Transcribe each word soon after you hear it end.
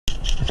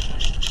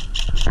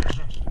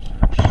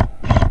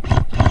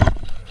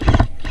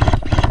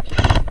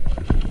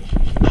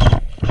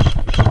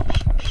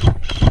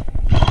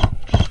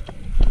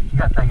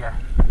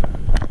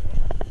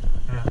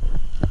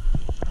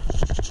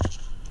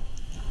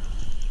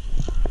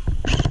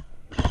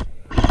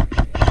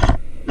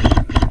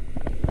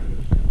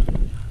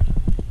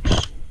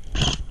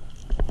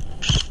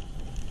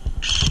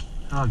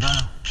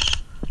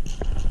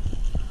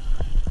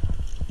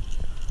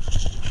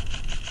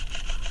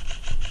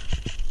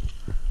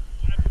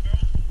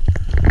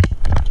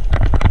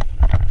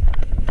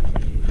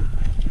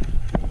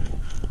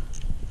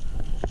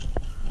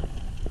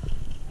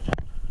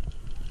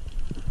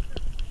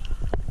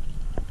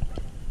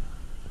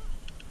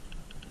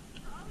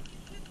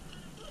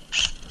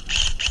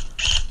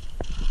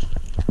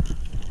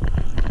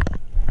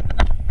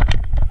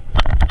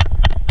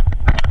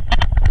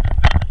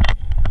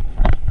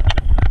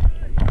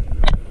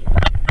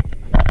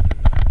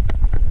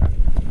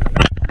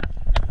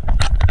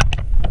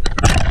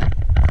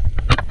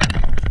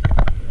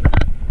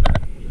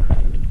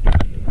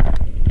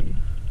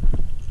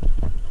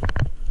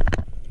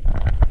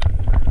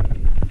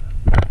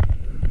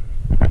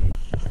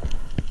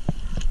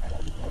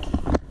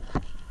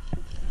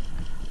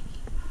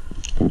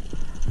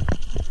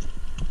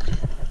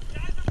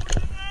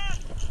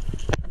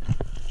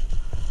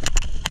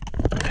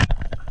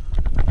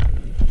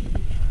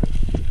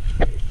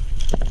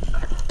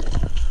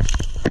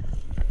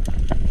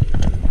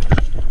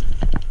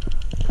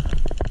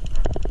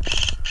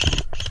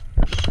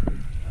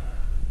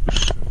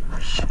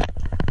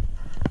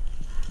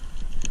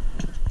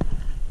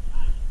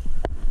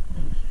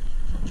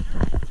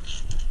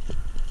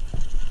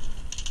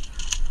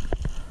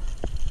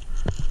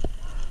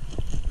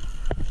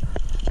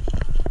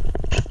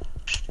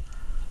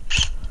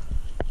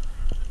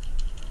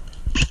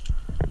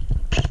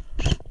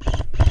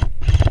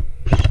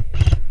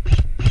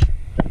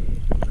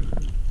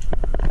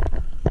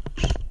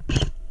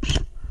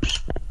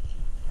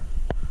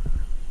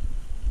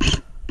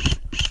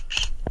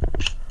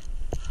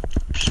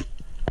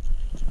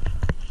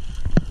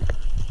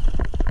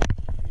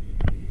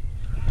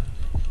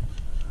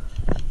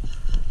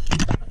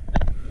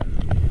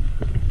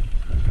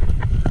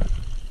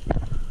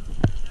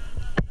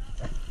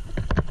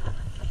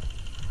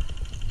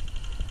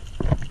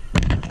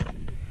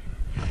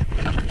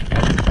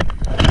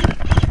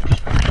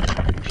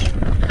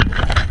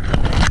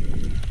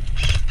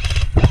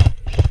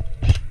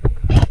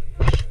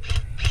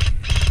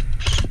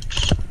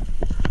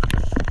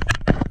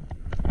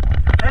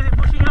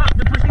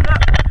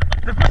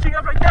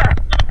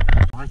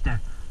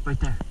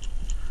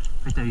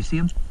you see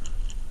him?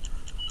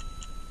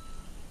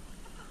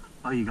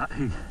 Oh, you got.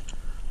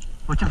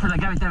 Watch out for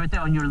that guy right there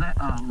on your left,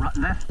 on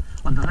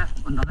the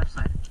left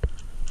side.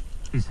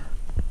 He's.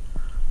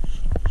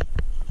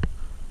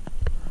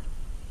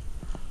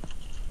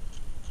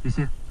 You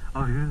see?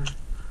 Oh, yeah.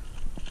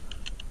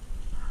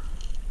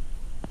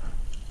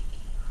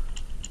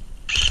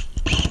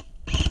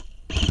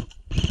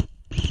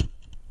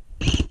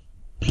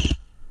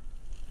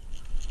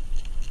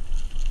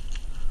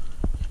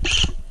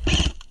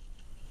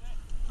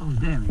 Oh,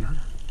 damn, you got it.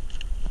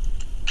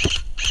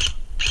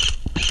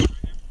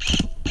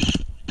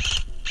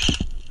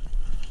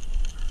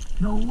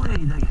 No way,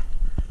 like.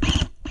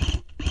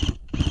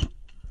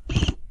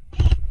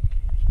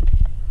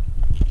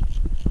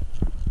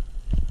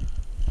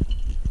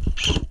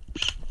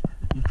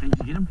 Can you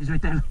get him? He's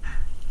right there.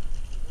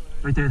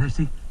 Right there,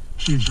 see?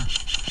 He's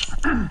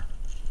gone.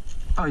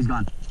 Oh, he's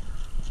gone.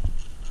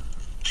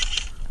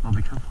 Oh,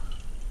 be careful.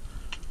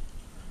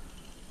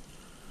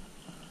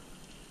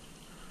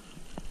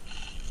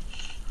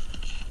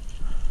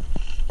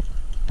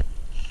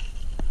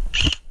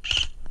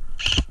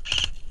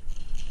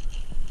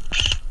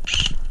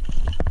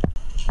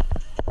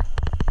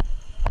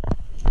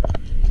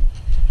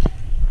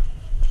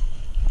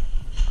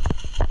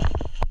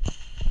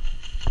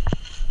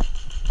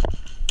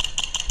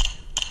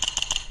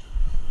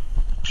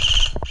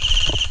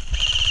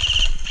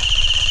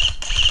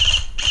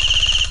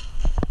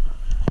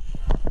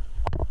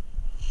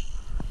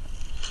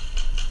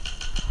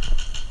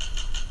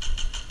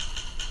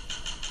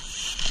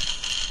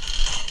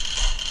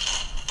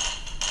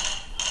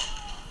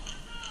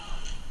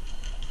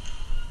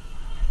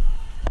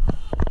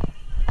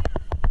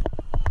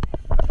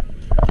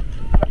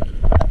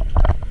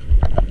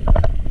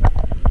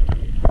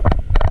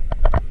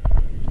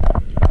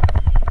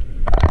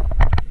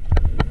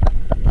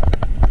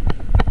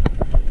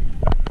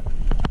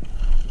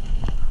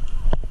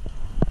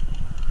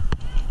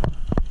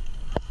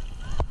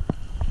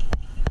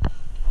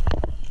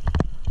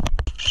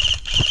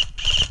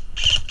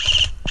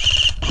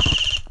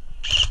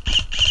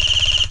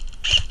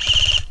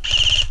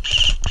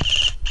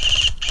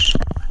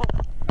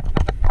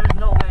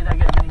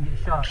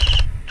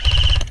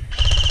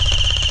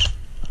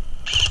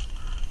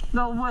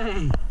 No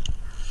way!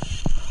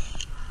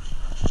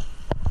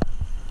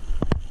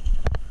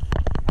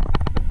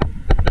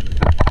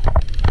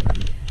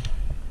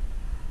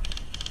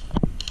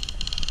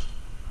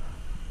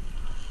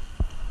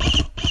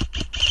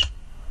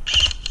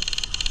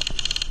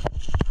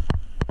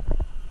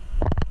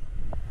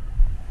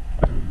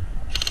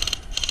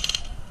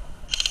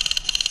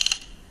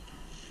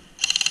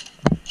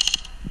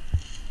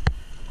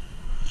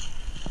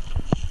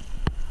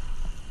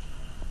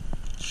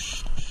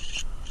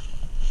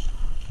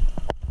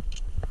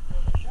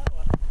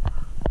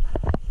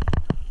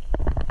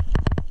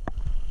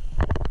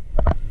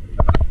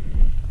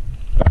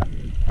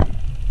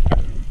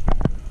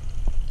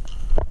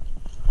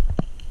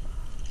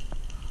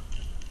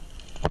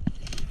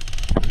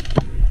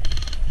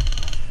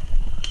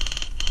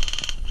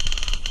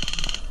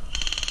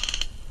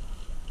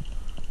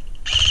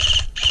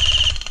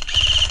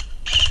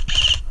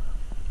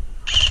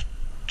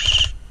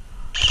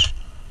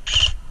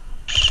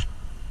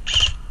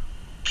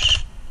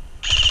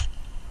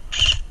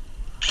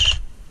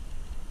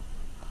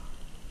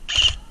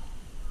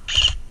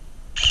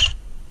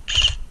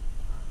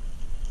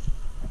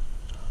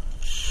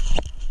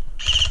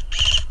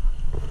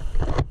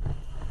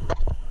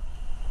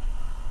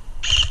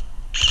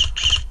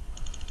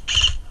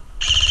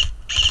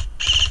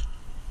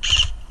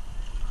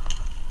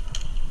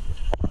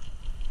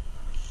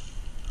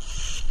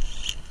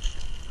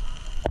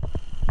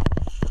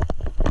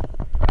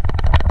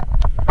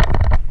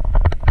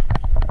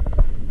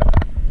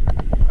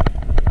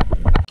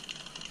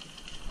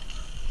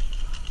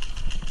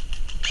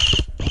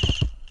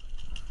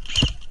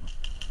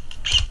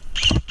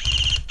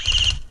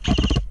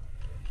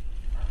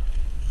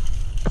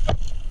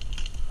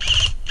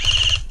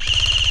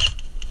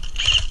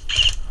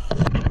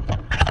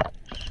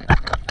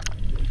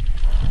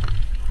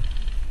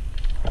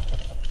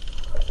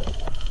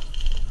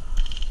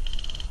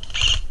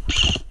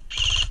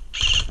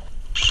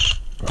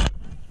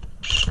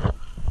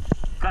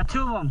 Got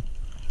two of them.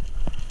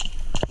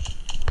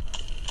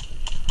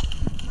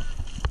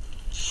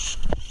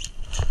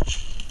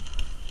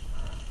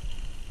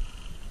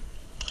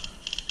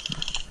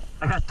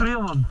 I got three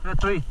of them. I got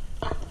three.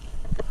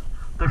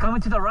 They're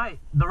coming to the right.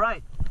 The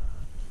right.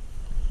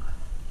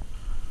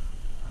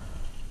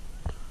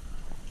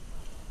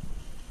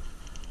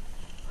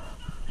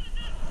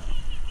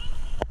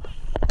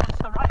 Watch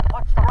the right.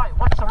 Watch the right.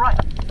 Watch the right.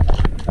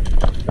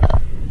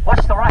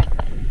 Watch the right.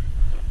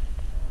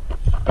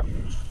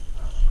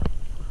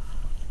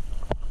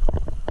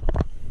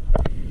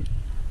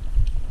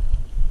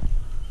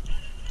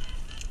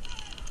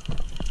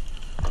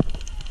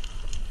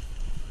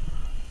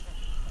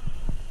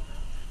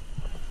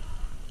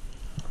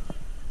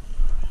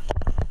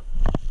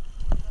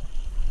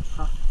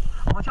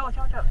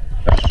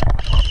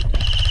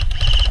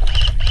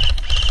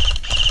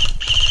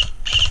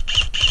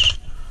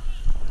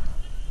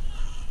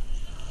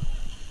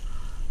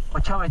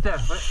 out right there.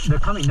 They're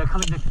coming.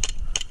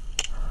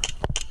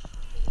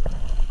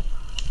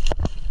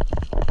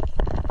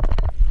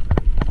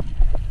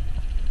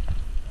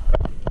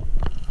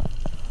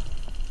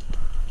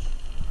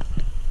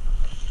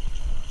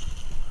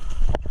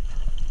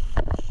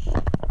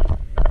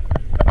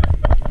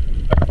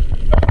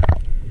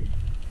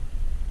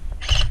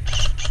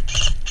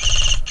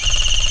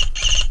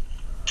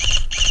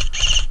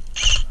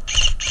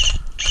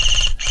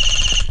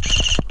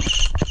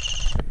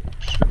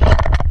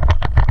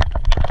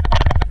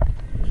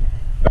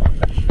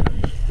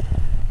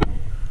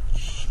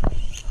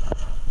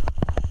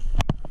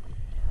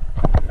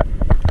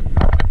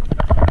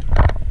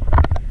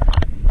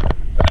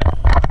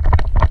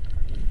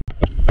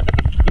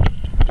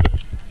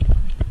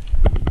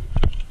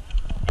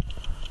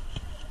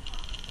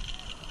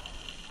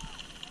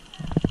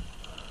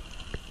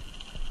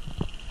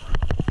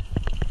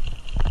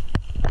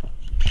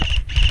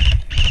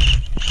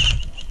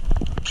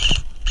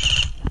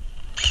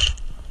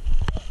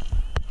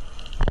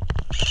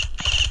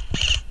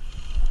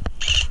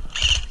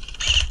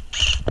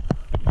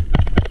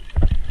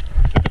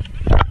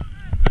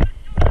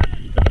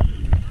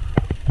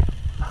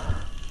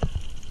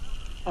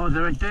 Oh,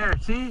 they're right there.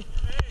 See?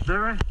 They're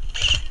right.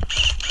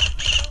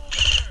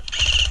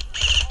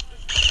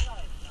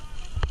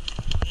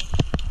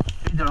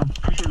 See, they're all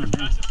pushing them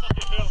in.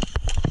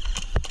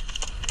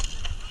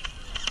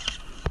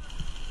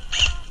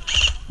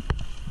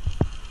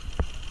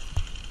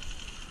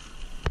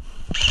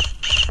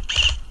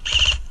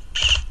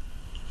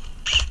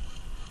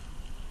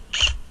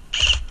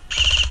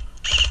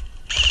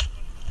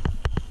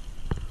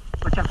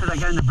 Watch out for that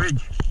guy on the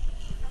bridge.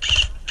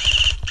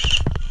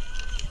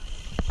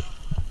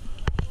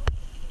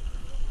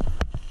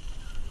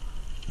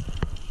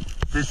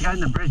 There's a guy on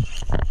the bridge.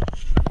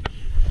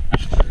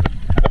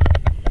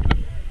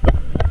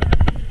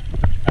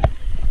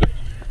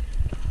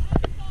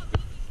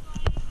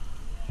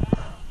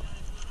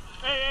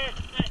 Hey.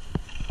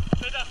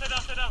 Sit down. I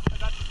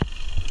got you.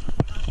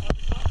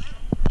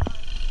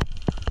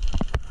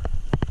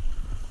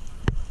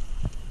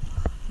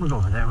 We'll go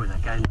over there with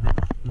that guy in a bit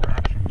more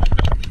action.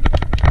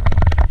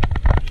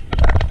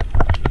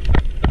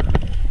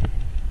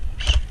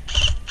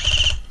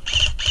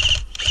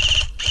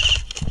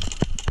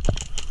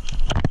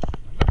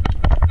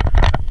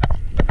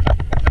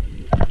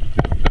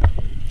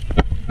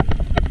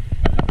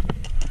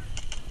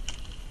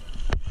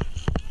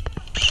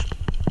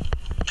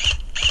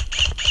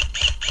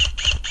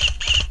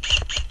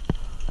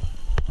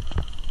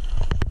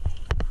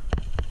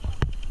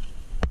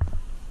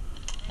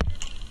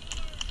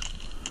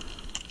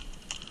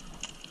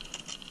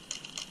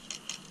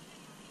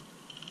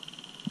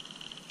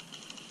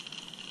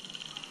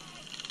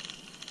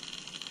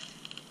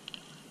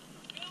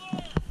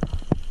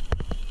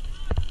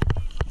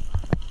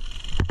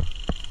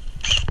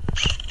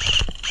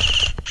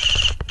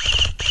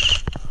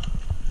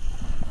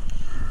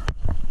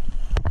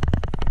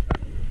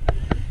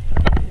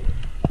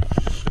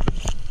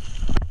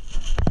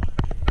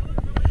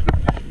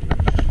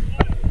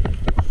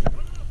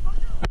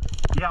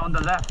 Yeah, on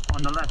the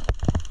left.